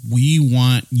We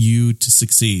want you to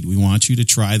succeed. We want you to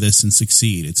try this and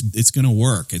succeed. It's going to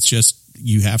work. It's just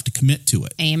you have to commit to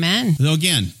it. Amen. So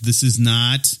again, this is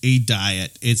not a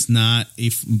diet. It's not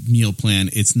a meal plan.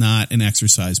 It's not an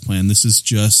exercise plan. This is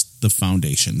just the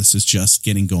foundation. This is just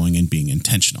getting going and being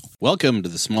intentional. Welcome to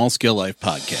the Small Scale Life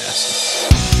Podcast.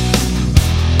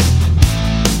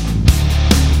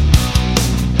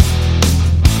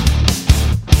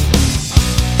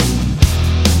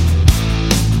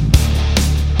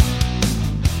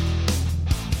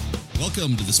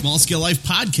 Welcome to the Small Scale Life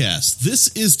Podcast.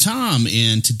 This is Tom,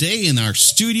 and today in our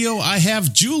studio I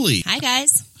have Julie. Hi,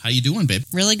 guys. How you doing, babe?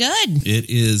 Really good. It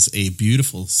is a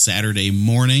beautiful Saturday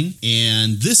morning,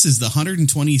 and this is the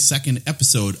 122nd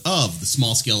episode of the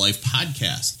Small Scale Life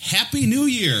Podcast. Happy New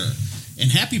Year,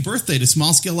 and happy birthday to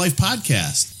Small Scale Life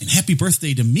Podcast, and happy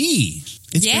birthday to me.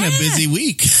 It's been a busy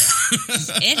week.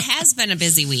 It has been a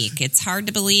busy week. It's hard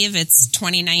to believe it's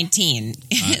 2019.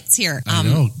 It's here. I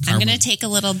know. I'm going to take a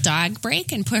little dog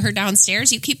break and put her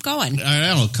downstairs. You keep going. I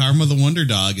know. Karma the Wonder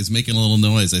Dog is making a little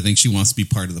noise. I think she wants to be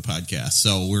part of the podcast.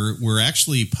 So we're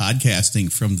actually podcasting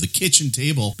from the kitchen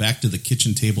table back to the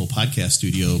kitchen table podcast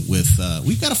studio with,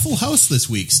 we've got a full house this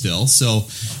week still. So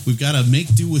we've got to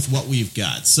make do with what we've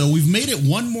got. So we've made it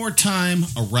one more time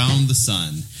around the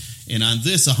sun. And on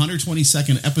this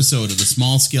 122nd episode of the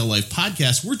Small Scale Life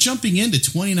Podcast, we're jumping into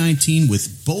 2019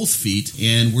 with both feet,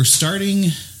 and we're starting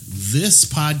this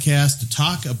podcast to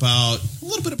talk about a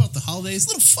little bit about the holidays,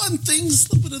 little fun things,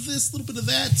 a little bit of this, a little bit of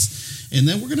that. And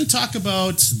then we're going to talk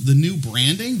about the new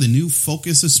branding, the new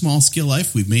focus of Small Scale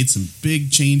Life. We've made some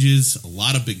big changes. A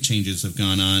lot of big changes have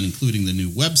gone on, including the new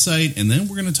website. And then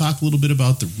we're going to talk a little bit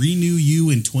about the Renew You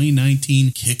in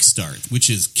 2019 Kickstart, which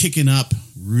is kicking up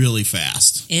really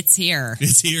fast. It's here.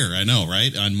 It's here. I know,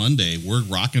 right? On Monday, we're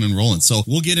rocking and rolling. So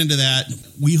we'll get into that.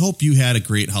 We hope you had a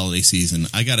great holiday season.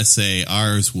 I got to say,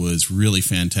 ours was really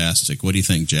fantastic. What do you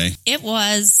think, Jay? It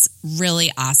was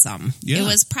really awesome. Yeah. It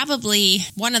was probably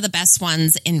one of the best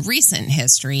ones in recent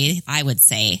history, I would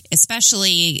say,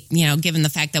 especially, given the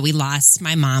fact that we lost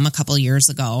my mom a couple years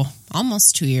ago,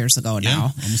 almost 2 years ago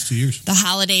now. Yeah, almost 2 years. The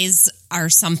holidays are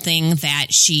something that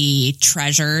she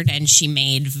treasured and she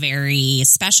made very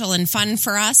special and fun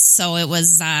for us. So it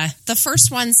was the first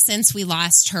one since we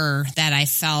lost her that I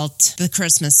felt the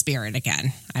Christmas spirit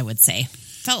again, I would say.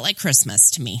 Felt like Christmas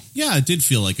to me. Yeah, it did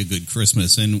feel like a good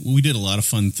Christmas, and we did a lot of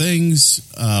fun things.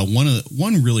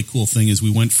 One really cool thing is we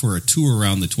went for a tour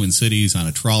around the Twin Cities on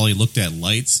a trolley, looked at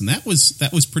lights, and that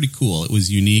was pretty cool. It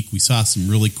was unique. We saw some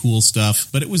really cool stuff,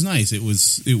 but it was nice. It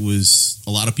was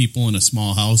a lot of people in a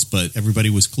small house, but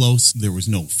everybody was close. There was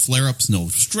no flare-ups, no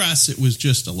stress. It was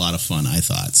just a lot of fun, I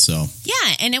thought. So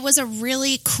yeah, and it was a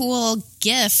really cool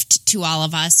gift to all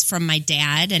of us from my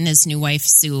dad and his new wife,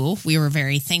 Sue. We were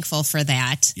very thankful for that.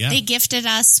 Yeah. They gifted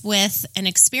us with an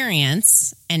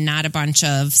experience and not a bunch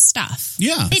of stuff.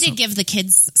 Yeah. They did give the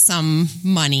kids some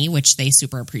money, which they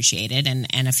super appreciated,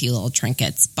 and a few little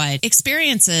trinkets. But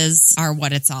experiences are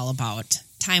what it's all about.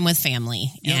 Time with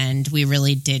family. Yep. And we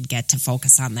really did get to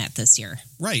focus on that this year.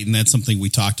 Right, and that's something we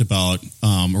talked about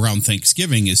around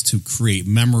Thanksgiving, is to create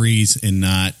memories and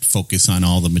not focus on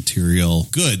all the material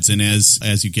goods. And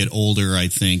as you get older, I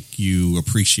think you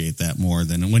appreciate that more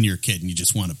than when you're a kid and you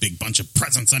just want a big bunch of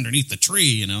presents underneath the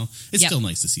tree, It's still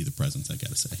nice to see the presents, I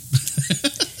gotta say.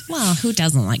 Well, who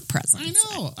doesn't like presents?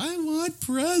 I know, I want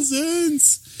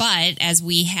presents. But as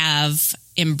we have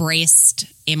embraced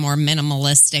a more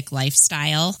minimalistic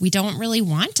lifestyle, we don't really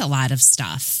want a lot of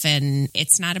stuff, and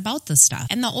it's not about the stuff.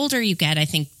 And the older you get, I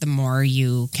think the more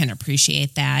you can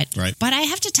appreciate that. Right. But I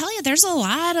have to tell you, there's a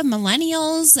lot of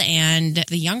millennials and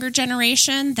the younger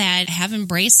generation that have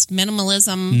embraced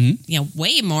minimalism,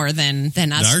 way more than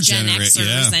us Our Gen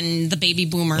Xers yeah. and the baby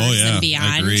boomers yeah, and beyond.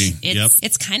 I agree.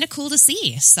 It's kind of cool to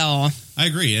see. So I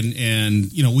agree.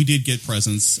 And we did get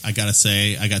presents. I got to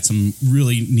say, I got some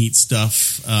really neat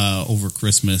stuff over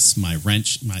Christmas. My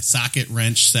socket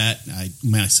wrench set.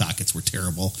 My sockets were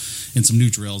terrible, and some new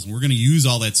drills. And we're going to use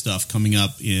all that stuff coming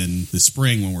up in the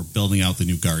spring when we're building out the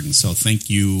new garden. So thank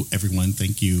you, everyone.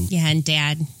 Thank you. Yeah, and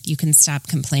Dad, you can stop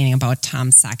complaining about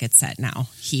Tom's socket set now.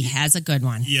 He has a good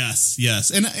one. Yes.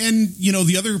 And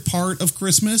the other part of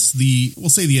Christmas, we'll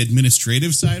say the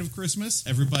administrative side of Christmas,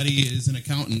 everybody is an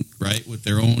accountant, right, with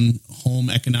their own home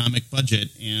economic budget.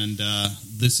 And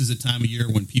this is a time of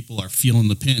year when people are feeling feeling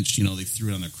the pinch. They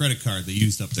threw it on their credit card. They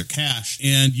used up their cash.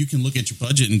 And you can look at your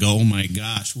budget and go, oh, my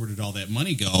gosh, where did all that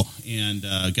money go? And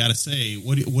got to say,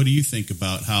 what do you think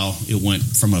about how it went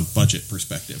from a budget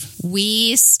perspective?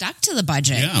 We stuck to the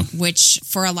budget, which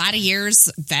for a lot of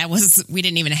years, we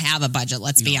didn't even have a budget,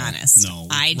 let's be honest. No,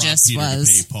 I just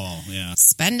was Paul. Yeah.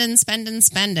 spending.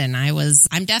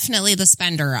 I'm definitely the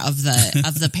spender of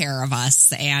the pair of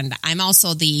us. And I'm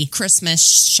also the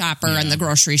Christmas shopper and the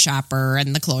grocery shopper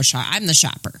and the clothes shopper. I'm the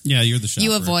shopper. Yeah, you're the shopper.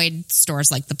 You avoid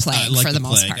stores like the plague like for the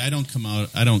most plague. part. I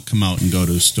don't come out and go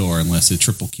to a store unless it's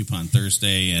triple coupon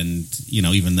Thursday, and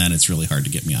even then it's really hard to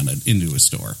get me into a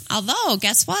store. Although,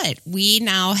 guess what? We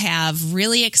now have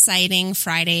really exciting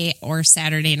Friday or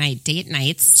Saturday night date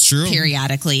nights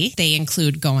periodically. They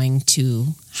include going to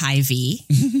Hy-Vee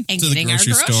and getting our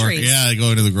groceries. Store. Yeah,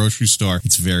 going to the grocery store.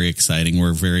 It's very exciting.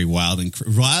 We're very wild and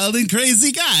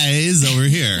crazy guys over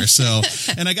here. So,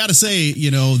 and I got to say,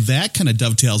 that kind of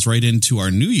dovetails right into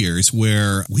our New Year's,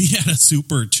 where we had a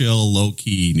super chill,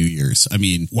 low-key New Year's. I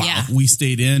mean, wow. Yeah. We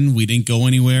stayed in. We didn't go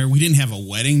anywhere. We didn't have a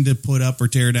wedding to put up or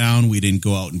tear down. We didn't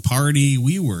go out and party.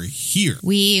 We were here.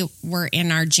 We were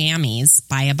in our jammies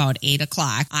by about 8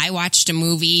 o'clock. I watched a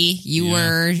movie. You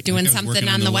were doing something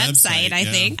on the website, I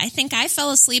think. I think I fell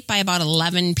asleep by about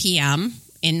 11 p.m.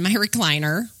 in my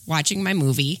recliner watching my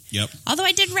movie. Yep. Although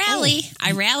I did rally.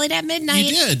 I rallied at midnight.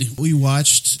 You did. We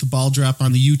watched the ball drop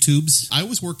on the YouTubes. I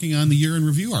was working on the year in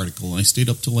review article, and I stayed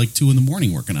up till like 2 a.m.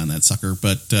 working on that sucker.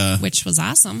 But which was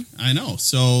awesome. I know.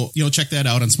 So, check that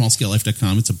out on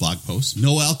smallscalelife.com. It's a blog post.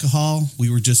 No alcohol. We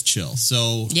were just chill.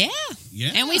 So Yeah.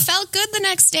 And we felt good the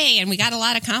next day, and we got a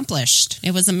lot accomplished.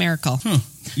 It was a miracle. Huh.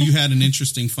 You had an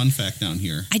interesting fun fact down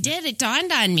here. I did. It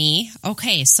dawned on me.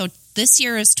 Okay, so this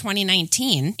year is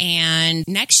 2019, and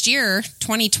next year,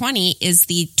 2020, is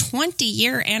the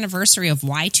 20-year anniversary of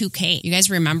Y2K. You guys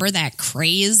remember that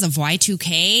craze of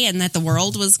Y2K and that the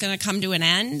world was going to come to an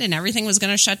end and everything was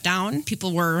going to shut down?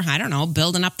 People were,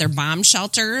 building up their bomb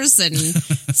shelters and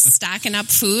stocking up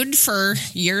food for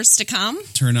years to come.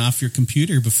 Turn off your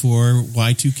computer before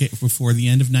Y2K, before the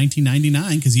end of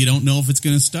 1999, because you don't know if it's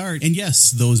going to start. And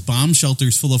yes, those bomb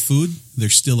shelters full of food, they're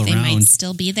still around. They might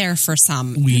still be there for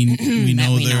some. We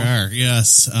know there are,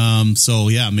 yes. So,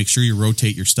 make sure you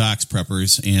rotate your stocks,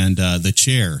 preppers. And the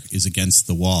chair is against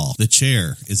the wall. The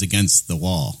chair is against the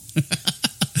wall.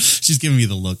 She's giving me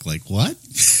the look like, what?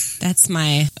 That's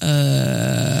my,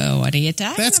 what are you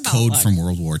talking about? That's code from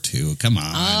World War II. Come on.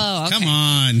 Oh, okay. Come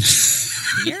on.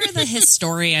 You're the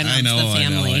historian of the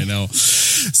family. I know.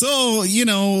 So,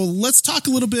 let's talk a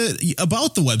little bit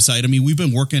about the website. I mean, we've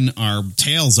been working our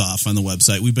tails off on the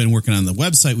website. We've been working on the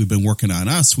website. We've been working on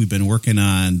us. We've been working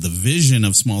on the vision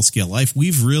of Small Scale Life.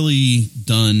 We've really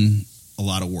done a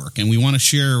lot of work, and we want to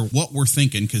share what we're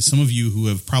thinking, because some of you who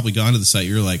have probably gone to the site,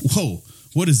 you're like, whoa,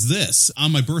 what is this?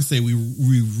 On my birthday, we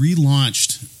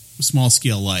relaunched Small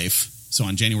Scale Life. So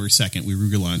on January 2nd, we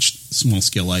relaunched Small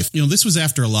Scale Life. This was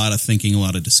after a lot of thinking, a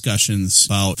lot of discussions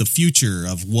about the future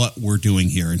of what we're doing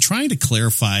here and trying to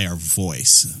clarify our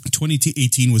voice.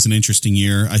 2018 was an interesting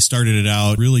year. I started it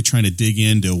out really trying to dig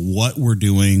into what we're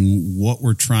doing, what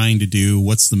we're trying to do,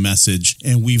 what's the message.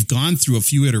 And we've gone through a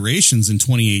few iterations in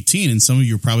 2018. And some of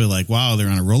you are probably like, wow, they're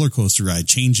on a roller coaster ride,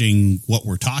 changing what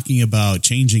we're talking about,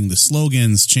 changing the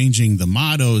slogans, changing the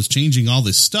mottos, changing all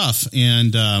this stuff.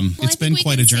 And it's been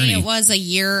quite a journey. It was a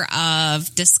year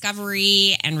of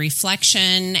discovery and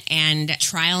reflection and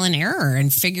trial and error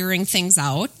and figuring things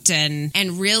out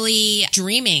and really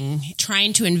dreaming,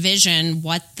 trying to envision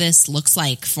what this looks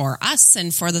like for us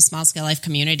and for the Small Scale Life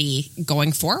community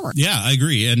going forward. Yeah, I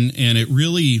agree. And it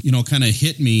really, kind of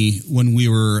hit me when we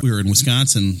were in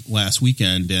Wisconsin last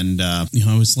weekend. And,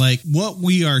 I was like, what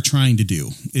we are trying to do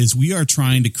is we are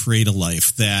trying to create a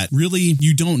life that really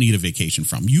you don't need a vacation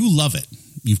from. You love it.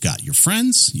 You've got your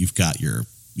friends, you've got your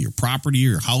property,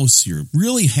 your house, you're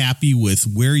really happy with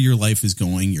where your life is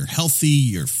going, you're healthy,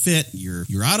 you're fit,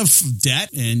 you're out of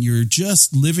debt, and you're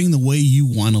just living the way you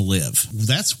want to live.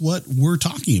 That's what we're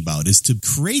talking about, is to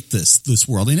create this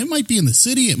world. And it might be in the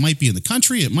city, it might be in the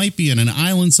country, it might be in an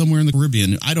island somewhere in the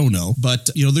Caribbean, I don't know. But,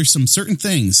 there's some certain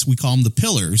things, we call them the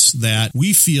pillars, that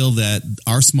we feel that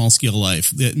our small scale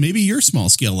life, that maybe your small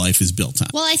scale life is built on.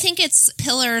 Well, I think it's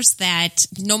pillars that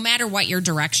no matter what your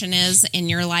direction is in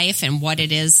your life and what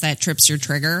it is is that trips your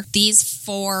trigger. These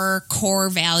 4 core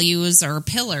values or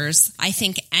pillars, I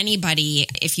think anybody,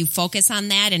 if you focus on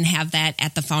that and have that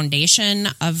at the foundation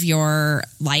of your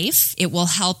life, it will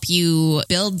help you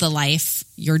build the life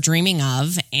you're dreaming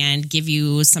of and give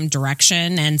you some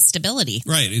direction and stability.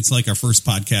 Right. It's like our first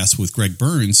podcast with Greg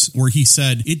Burns, where he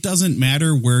said, it doesn't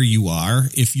matter where you are.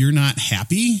 If you're not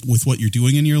happy with what you're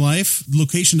doing in your life,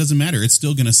 location doesn't matter. It's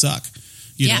still going to suck.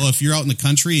 You know, if you're out in the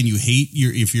country and you hate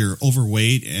if you're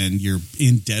overweight and you're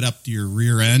in debt up to your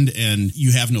rear end and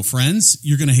you have no friends,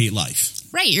 you're going to hate life.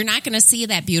 Right. You're not going to see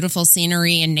that beautiful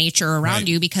scenery and nature around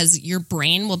you because your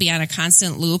brain will be on a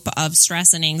constant loop of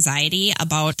stress and anxiety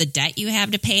about the debt you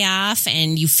have to pay off,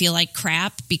 and you feel like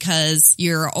crap because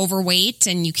you're overweight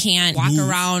and you can't walk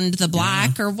around the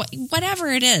block or whatever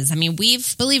it is. I mean,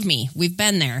 believe me, we've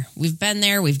been there. We've done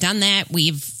that.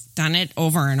 We've done it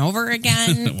over and over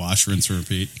again. Wash, rinse,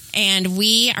 repeat. And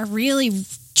we are really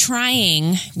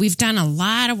trying. We've done a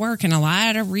lot of work and a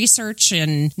lot of research,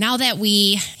 and now that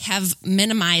we have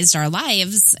minimized our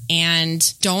lives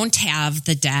and don't have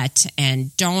the debt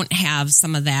and don't have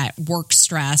some of that work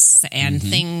stress and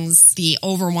things, the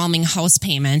overwhelming house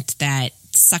payment that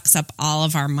sucks up all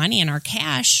of our money and our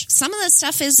cash. Some of this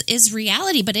stuff is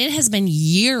reality, but it has been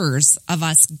years of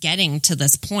us getting to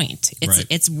this point.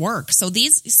 It's work. So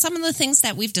some of the things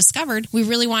that we've discovered, we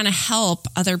really want to help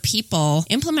other people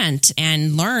implement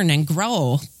and learn and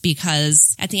grow,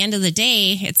 because at the end of the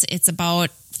day, it's about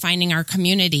finding our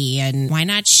community, and why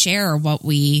not share what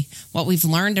we've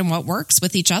learned and what works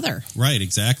with each other. Right,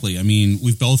 exactly. I mean,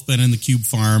 we've both been in the cube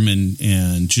farm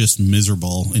and just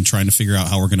miserable and trying to figure out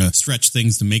how we're going to stretch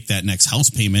things to make that next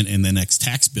house payment and the next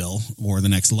tax bill or the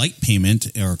next light payment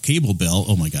or cable bill.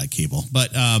 Oh my God, cable. But,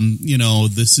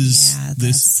 this is...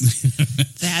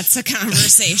 That's a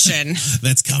conversation.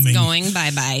 That's coming. It's going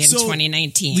bye-bye in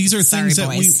 2019. These are things that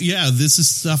boys. this is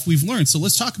stuff we've learned. So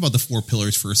let's talk about the 4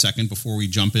 pillars for a second before we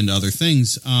jump into other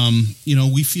things.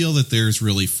 We feel that there's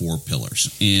really 4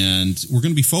 pillars, and we're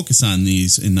going to be focused on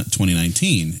these in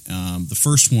 2019. The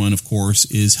first one, of course,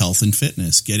 is health and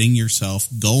fitness, getting yourself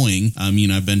going. I mean,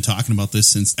 I've been talking about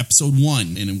this since episode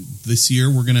 1, and this year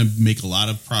we're going to make a lot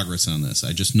of progress on this.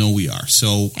 I just know we are.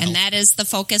 And that is the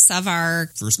focus of our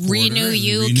first Renew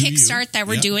You Kickstart that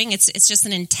we're doing. It's just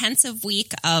an intensive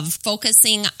week of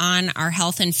focusing on our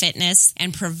health and fitness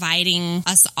and providing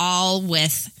us all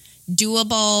with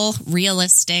doable,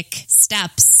 realistic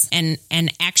steps and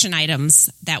action items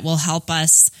that will help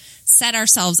us set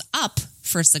ourselves up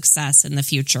for success in the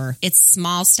future. It's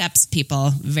small steps,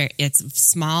 people. It's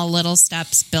small little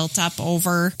steps built up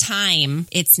over time.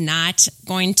 It's not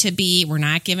going to be, we're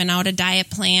not giving out a diet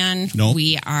plan. Nope.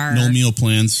 No meal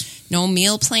plans. No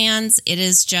meal plans. It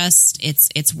is just,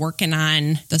 it's working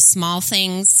on the small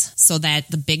things so that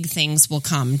the big things will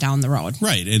come down the road.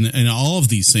 Right. And all of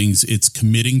these things, it's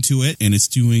committing to it, and it's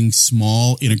doing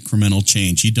small incremental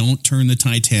change. You don't turn the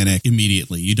Titanic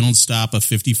immediately. You don't stop a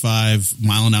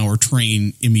 55-mile-an-hour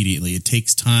train immediately. It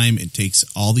takes time. It takes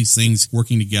all these things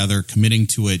working together, committing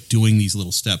to it, doing these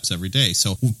little steps every day.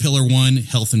 So pillar 1,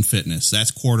 health and fitness. That's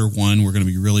quarter 1. We're going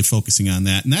to be really focusing on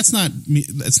that. And that's not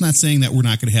saying that we're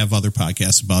not going to have other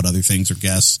podcasts about other things or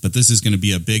guests, but this is going to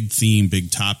be a big theme, big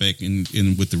topic in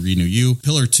with the Renew You.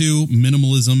 Pillar 2,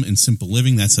 minimalism and simple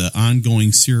living. That's an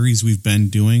ongoing series we've been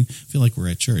doing. I feel like we're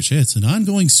at church. Hey, it's an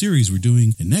ongoing series we're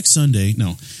doing, and next Sunday,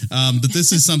 no. But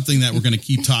this is something that we're going to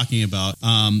keep talking about.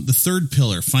 The third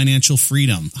pillar, financial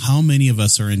freedom. How many of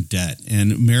us are in debt?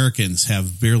 And Americans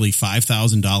have barely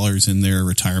 $5,000 in their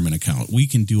retirement account. We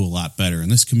can do a lot better. In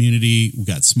this community, we've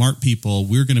got smart people.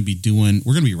 We're going to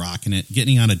be rocking it,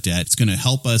 getting out of debt. It's going to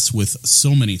help us with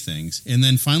so many things. And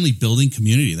then finally, building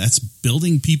community. That's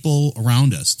building people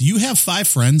around us. Do you have 5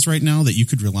 friends right now that you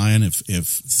could rely on if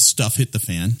stuff hit the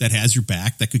fan, that has your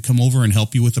back, that could come over and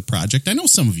help you with a project? I know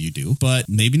some of you do, but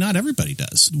maybe not everybody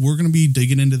does. We're going to be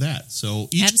digging into that. So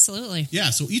absolutely. Yeah.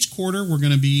 So each quarter, we're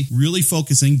going to be really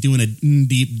focusing, doing a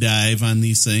deep dive on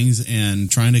these things and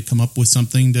trying to come up with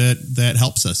something that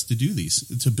helps us to do these,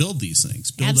 to build these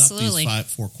things, build absolutely. Up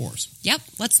these 4 cores. Yep.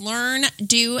 Let's learn,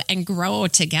 do, and grow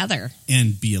together.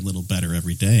 And be a little better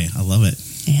every day. I love it.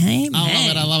 Amen.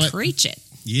 I love it. Preach it.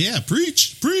 Yeah,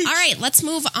 preach. All right, let's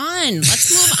move on.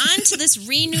 Let's move on to this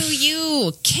Renew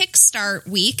You Kickstart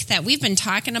week that we've been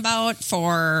talking about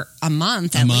for a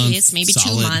month at least, maybe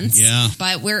solid. 2 months. Yeah.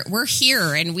 But we're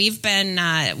here, and we've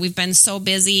been so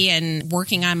busy and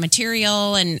working on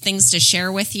material and things to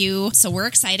share with you. So we're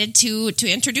excited to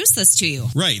introduce this to you.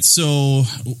 Right. So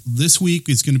this week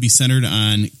is going to be centered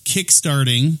on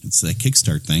kickstarting. It's that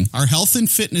kickstart thing. Our health and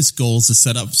fitness goals to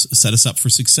set us up for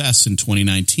success in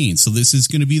 2019. So this is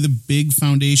going to be the big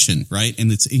foundation, right?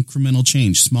 And it's incremental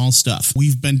change, small stuff.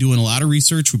 We've been doing a lot of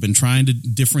research. We've been trying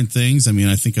different things. I mean,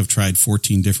 I think I've tried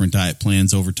 14 different diet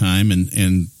plans over time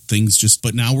and things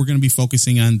but now we're going to be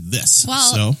focusing on this.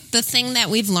 Well, the thing that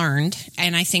we've learned,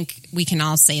 and I think we can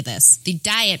all say this, the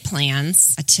diet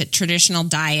plans, a traditional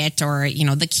diet, or,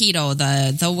 the keto,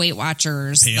 the Weight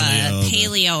Watchers, the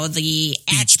paleo, the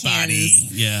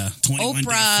Atkins,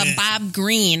 Oprah, Bob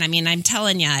Green. I mean, I'm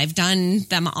telling you, I've done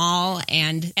them all,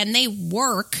 and they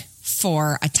work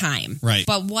for a time. Right.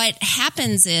 But what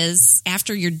happens is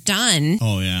after you're done,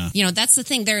 that's the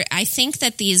thing there. I think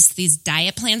that these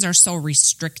diet plans are so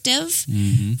restrictive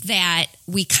that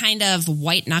we kind of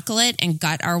white knuckle it and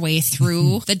gut our way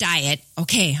through the diet.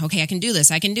 Okay, I can do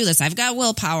this. I've got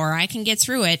willpower. I can get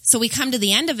through it. So we come to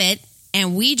the end of it,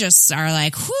 and we just are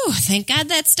like, whew, thank God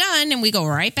that's done. And we go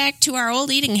right back to our old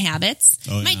eating habits.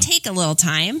 Might take a little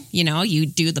time. You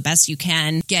do the best you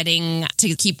can getting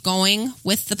to keep going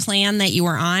with the plan that you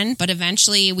were on. But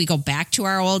eventually we go back to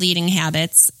our old eating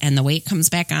habits, and the weight comes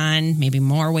back on. Maybe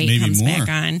more weight comes back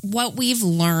on. What we've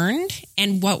learned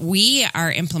and what we are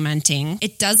implementing,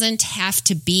 it doesn't have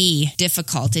to be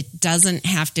difficult. It doesn't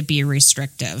have to be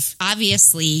restrictive.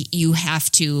 Obviously, you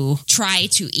have to try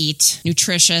to eat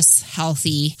nutritious, healthy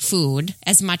food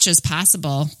as much as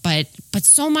possible, but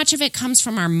so much of it comes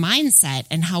from our mindset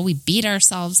and how we beat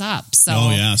ourselves up.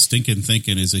 So stinking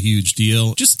thinking is a huge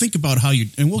deal. Just think about how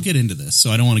and we'll get into this, so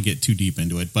I don't want to get too deep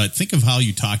into it, but think of how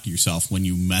you talk to yourself when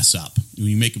you mess up, when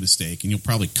you make a mistake, and you'll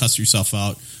probably cuss yourself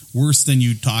out worse than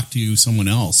you talk to someone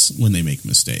else when they make a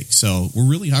mistake. So we're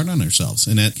really hard on ourselves,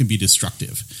 and that can be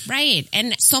destructive. Right.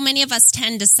 And so many of us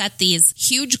tend to set these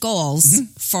huge goals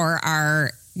for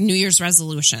our New Year's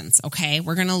resolutions. Okay.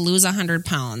 We're going to lose 100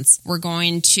 pounds. We're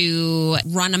going to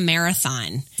run a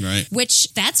marathon. Right.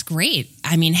 Which that's great.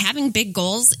 I mean, having big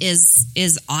goals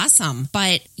is awesome,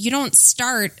 but you don't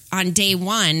start on day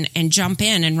one and jump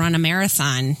in and run a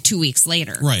marathon 2 weeks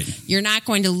later. Right. You're not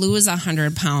going to lose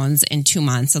 100 pounds in 2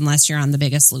 months unless you're on The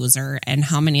Biggest Loser. And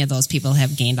how many of those people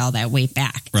have gained all that weight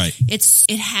back? Right.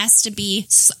 It has to be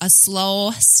a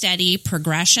slow, steady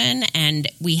progression, and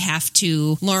we have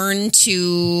to learn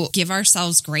to give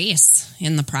ourselves grace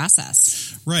in the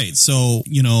process. Right. So,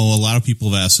 a lot of people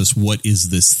have asked us, what is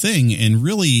this thing? And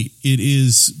really, it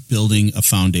is building a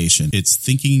foundation. It's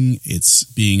thinking, it's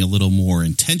being a little more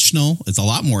intentional. It's a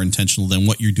lot more intentional than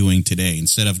what you're doing today.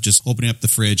 Instead of just opening up the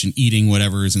fridge and eating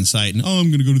whatever is in sight and, I'm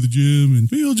going to go to the gym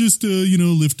and maybe I'll just,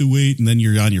 lift a weight. And then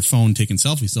you're on your phone taking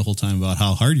selfies the whole time about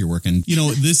how hard you're working.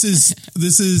 This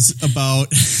is about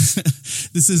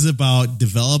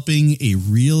developing a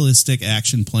realistic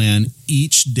action plan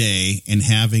each day and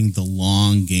having the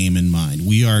long game in mind.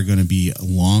 We are going to be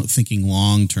thinking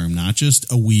long term, not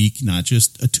just a week, not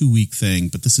just a 2 week thing,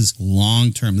 but this is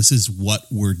long term. This is what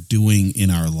we're doing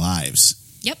in our lives.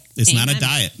 Yep. It's not a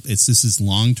diet. This is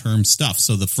long-term stuff.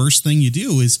 So the first thing you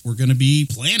do is we're going to be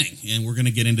planning, and we're going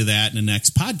to get into that in the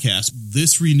next podcast.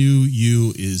 This Renew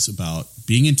You is about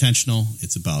being intentional.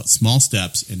 It's about small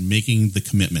steps and making the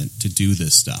commitment to do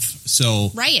this stuff. So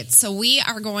we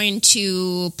are going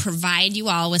to provide you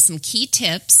all with some key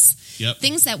tips. Yep.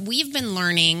 Things that we've been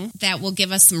learning that will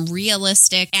give us some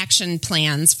realistic action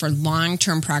plans for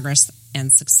long-term progress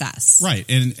and success. Right.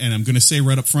 And I'm going to say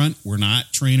right up front, we're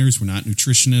not trainers, we're not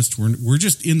nutritionists, we're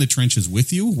just in the trenches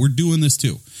with you. We're doing this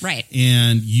too. Right.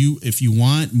 And if you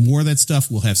want more of that stuff,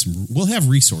 we'll have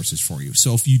resources for you.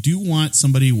 So if you do want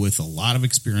somebody with a lot of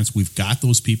experience, we've got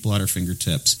those people at our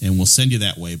fingertips, and we'll send you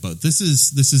that way. But this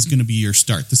is going to be your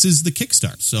start. This is the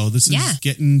kickstart. So this is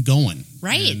getting going.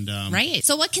 Right. And, right.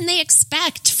 So what can they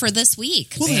expect for this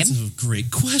week, Well, babe? That's a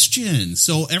great question.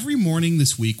 So every morning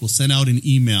this week, we'll send out an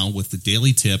email with the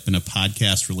daily tip and a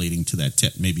podcast relating to that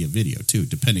tip, maybe a video too,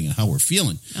 depending on how we're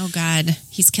feeling. Oh God,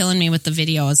 he's killing me with the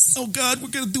videos. Oh God, we're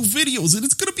going to do videos, and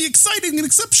it's going to be exciting and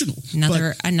exceptional.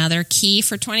 Another key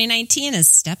for 2019 is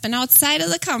stepping outside of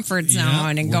the comfort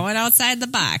zone and going outside the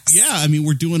box. Yeah, I mean,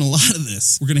 we're doing a lot of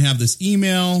this. We're going to have this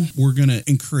email. We're going to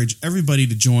encourage everybody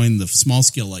to join the Small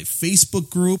Scale Life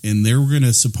Facebook group, and we're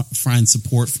going to find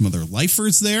support from other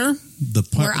lifers there.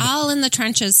 We're all in the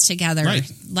trenches together. Right.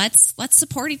 Let's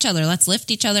support each other. Let's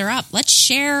lift each other up. Let's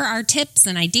share our tips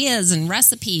and ideas and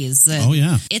recipes. Oh,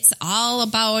 yeah. It's all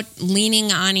about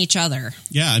leaning on each other.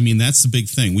 Yeah, I mean, that's the big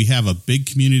thing. We have a big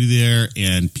community there,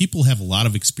 and people have a lot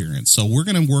of experience. So we're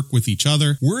going to work with each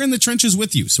other. We're in the trenches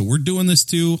with you, so we're doing this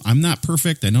too. I'm not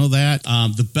perfect. I know that.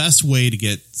 The best way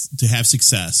to have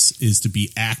success is to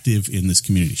be active in this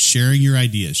community, sharing your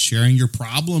ideas, sharing your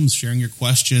problems, sharing your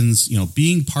questions,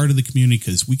 being part of the community,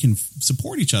 because we can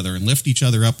support each other and lift each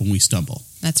other up when we stumble.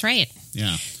 That's right.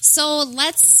 Yeah. So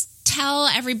let's tell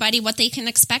everybody what they can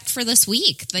expect for this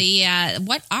week.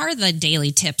 What are the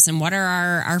daily tips and what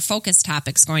are our focus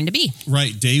topics going to be?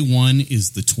 Right. Day 1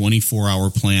 is the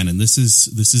 24-hour plan, and this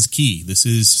is key. This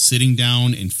is sitting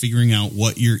down and figuring out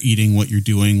what you're eating, what you're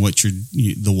doing,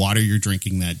 the water you're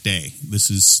drinking that day. This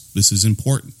is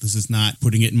important. This is not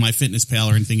putting it in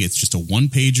MyFitnessPal or anything. It's just a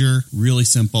one-pager, really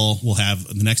simple. We'll have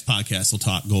the next podcast.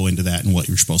 We'll go into that and what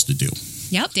you're supposed to do.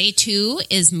 Yep. Day 2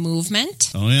 is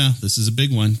movement. Oh yeah, this is a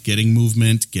big one. Getting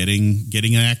movement,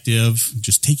 getting active,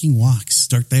 just taking walks.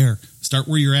 Start there. Start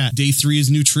where you're at. Day 3 is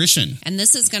nutrition. And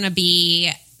this is going to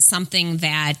be something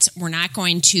that we're not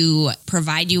going to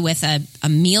provide you with a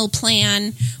meal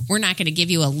plan. We're not going to give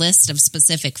you a list of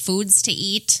specific foods to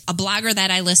eat. A blogger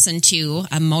that I listen to,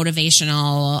 a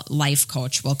motivational life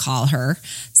coach, we'll call her,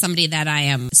 somebody that I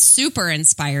am super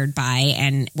inspired by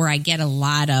and where I get a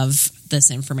lot of this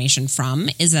information from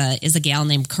is a gal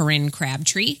named Corinne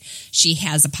Crabtree. She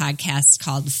has a podcast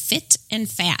called Fit and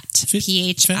Fat,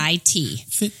 PHIT.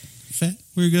 Fit, fat,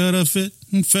 we got a fit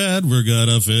and fat, we got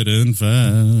a fit and fat.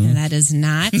 And that is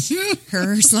not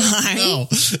her song, No.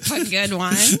 but good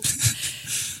one.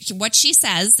 What she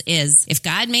says is, if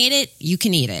God made it, you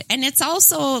can eat it. And it's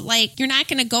also like, you're not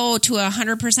going to go to a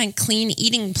 100% clean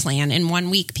eating plan in 1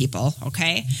 week, people.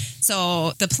 Okay.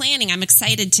 So the planning, I'm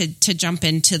excited to jump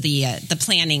into the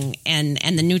planning and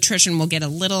the nutrition. We'll get a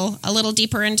little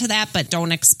deeper into that, but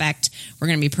don't expect we're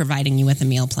going to be providing you with a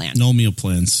meal plan. No meal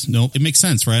plans. No, it makes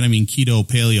sense, right? I mean, keto,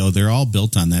 paleo, they're all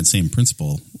built on that same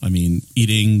principle. I mean,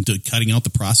 cutting out the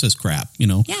processed crap,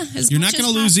 Yeah, you're not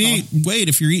going to lose weight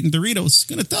if you're eating Doritos. It's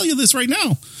going to tell you this right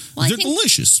now. Well, they're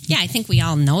delicious. Yeah, I think we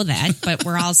all know that, but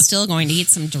we're all still going to eat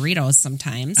some Doritos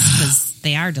sometimes because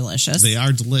they are delicious. They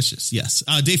are delicious, yes.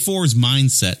 Day 4 is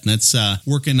mindset, and that's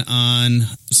working on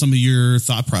some of your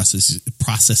thought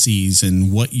processes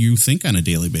and what you think on a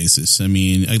daily basis. I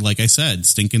mean, like I said,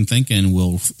 stinking thinking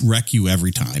will wreck you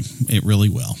every time. It really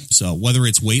will. So whether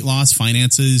it's weight loss,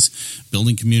 finances,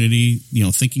 building community,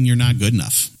 thinking you're not good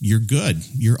enough. You're good.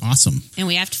 You're awesome. And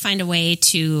we have to find a way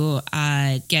to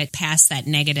get past that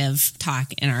negative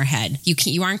talk in our head.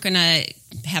 You aren't going to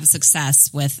have success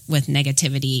with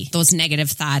negativity, those negative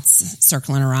thoughts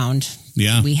circling around.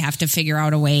 Yeah. We have to figure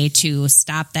out a way to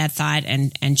stop that thought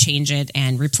and change it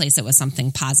and replace it with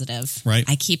something positive. Right.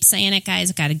 I keep saying it,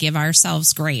 guys. Got to give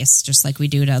ourselves grace, just like we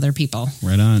do to other people.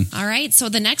 Right on. All right. So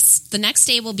the next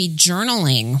day will be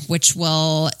journaling, which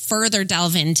will further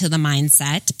delve into the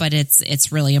mindset, but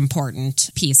it's really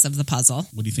important piece of the puzzle.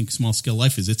 What do you think Small Scale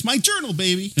Life is? It's my journal,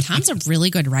 baby. Tom's a really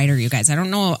good writer, you guys. I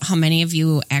don't know how many of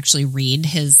you actually read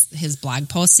his blog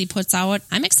posts he puts out.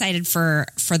 I'm excited for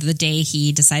the day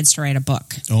he decides to write a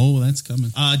book. Oh, that's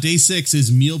coming. Day 6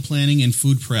 is meal planning and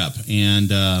food prep.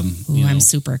 And I'm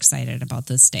super excited about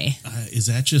this day. Is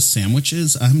that just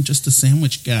sandwiches? I'm just a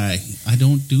sandwich guy. I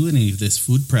don't do any of this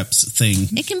food preps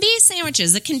thing. It can be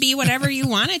sandwiches. It can be whatever you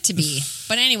want it to be.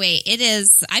 But anyway, it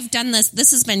is. I've done this.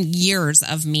 This has been years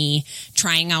of me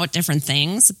trying out different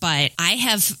things, but I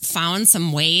have found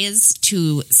some ways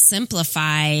to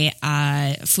simplify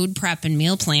food prep and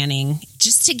meal planning,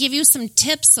 just to give you some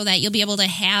tips so that you'll be able to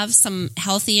have some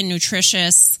healthy and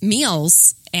nutritious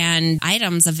meals and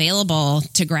items available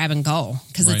to grab and go,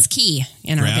 because it's key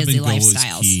in our busy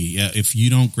lifestyles. Is key. Yeah, if you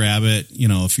don't grab it,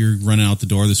 if you're running out the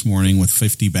door this morning with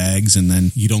 50 bags and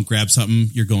then you don't grab something,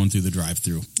 you're going through the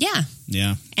drive-through. Yeah.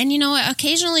 Yeah. And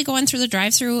occasionally going through the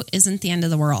drive-through isn't the end of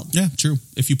the world. Yeah, true.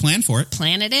 If you plan for it.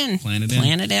 Plan it in. Plan it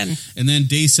in. And then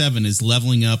day 7 is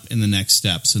leveling up in the next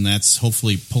steps. And that's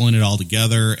hopefully pulling it all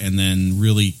together and then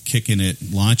really kicking it,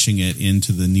 launching it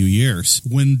into the new year's.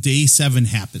 When day 7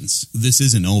 happens, this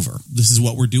isn't over. This is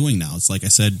what we're doing now. It's like I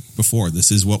said before, this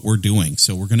is what we're doing.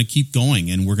 So we're going to keep going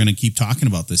and we're going to keep talking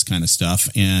about this kind of stuff.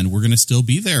 And we're going to still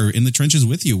be there in the trenches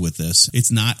with you with this.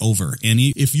 It's not over. And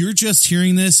if you're just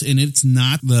hearing this and it's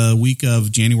not the week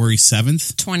of January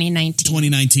 7th,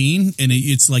 2019, and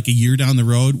it's like a year down the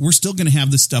road, we're still going to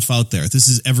have this stuff out there. This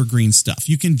is evergreen stuff.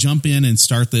 You can jump in and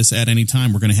start this at any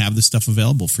time. We're going to have this stuff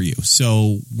available for you.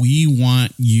 So we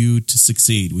want you to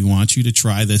succeed. We want you to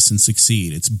try this and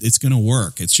succeed. It's going to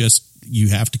work. It's just you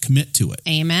have to commit to it.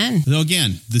 Amen. So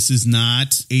again, this is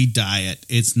not a diet.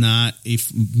 It's not a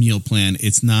meal plan.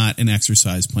 It's not an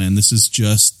exercise plan. This is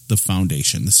just the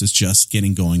foundation. This is just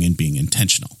getting going and being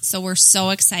intentional. So we're so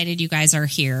excited you guys are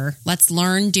here. Let's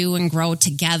learn, do, and grow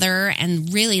together.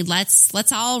 And really,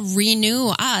 let's all renew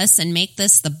us and make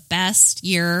this the best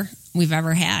year we've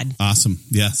ever had. Awesome.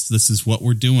 Yes, this is what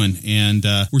we're doing. And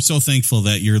we're so thankful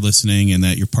that you're listening and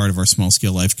that you're part of our Small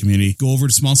Scale Life community. Go over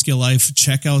to Small Scale Life,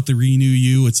 check out the Renew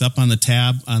You. It's up on the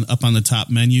tab, up on the top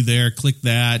menu there. Click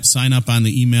that, sign up on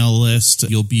the email list.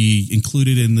 You'll be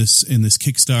included in this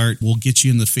Kickstart. We'll get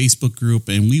you in the Facebook group,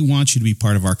 and we want you to be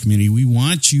part of our community. We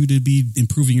want you to be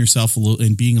improving yourself a little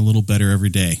and being a little better every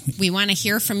day. We want to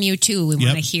hear from you too. We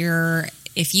want to hear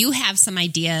if you have some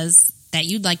ideas that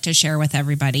you'd like to share with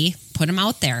everybody, put them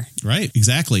out there. Right,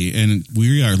 exactly. And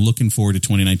we are looking forward to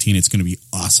 2019. It's going to be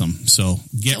awesome. So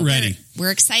get ready.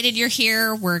 We're excited you're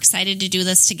here. We're excited to do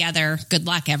this together. Good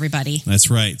luck, everybody. That's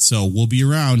right. So we'll be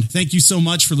around. Thank you so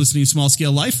much for listening to Small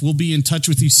Scale Life. We'll be in touch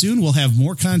with you soon. We'll have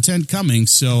more content coming.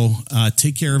 So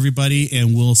take care, everybody,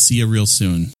 and we'll see you real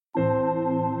soon.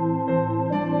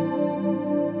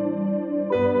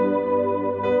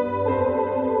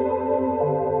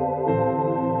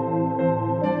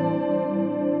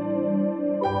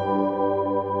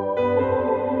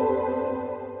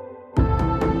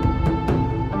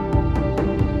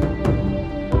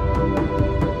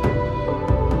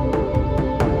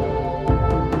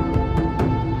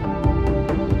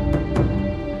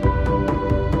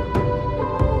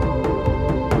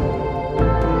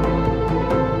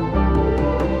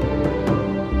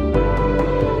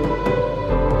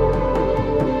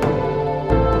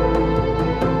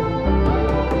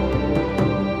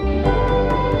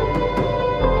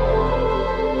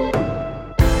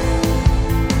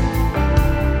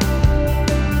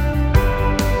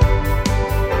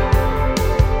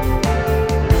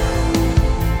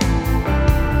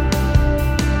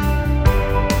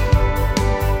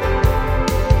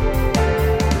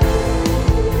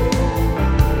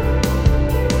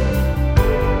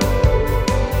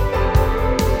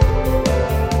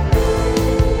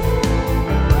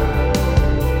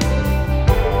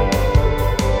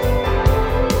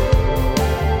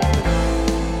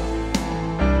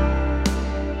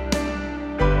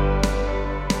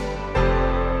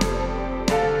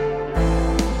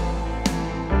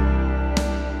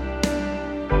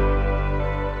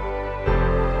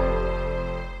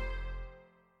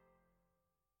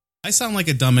 I sound like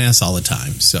a dumbass all the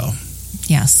time, so.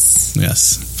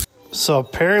 Yes. So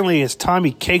apparently it's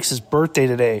Tommy Cakes' birthday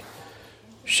today.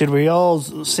 Should we all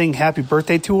sing happy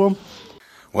birthday to him?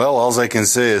 Well, all I can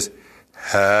say is,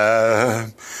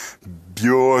 have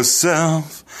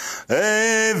yourself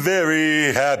a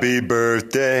very happy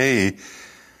birthday,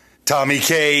 Tommy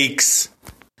Cakes.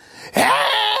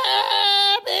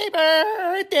 Happy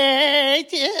birthday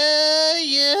to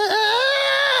you.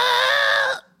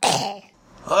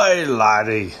 Hi,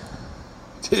 laddie.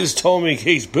 'Tis Tommy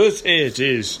Cakes' birthday, it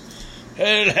is.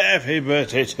 And happy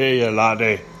birthday to you,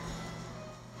 laddie.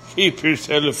 Keep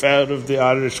yourself out of the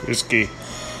Irish whiskey.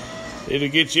 It'll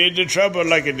get you into trouble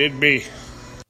like it did me.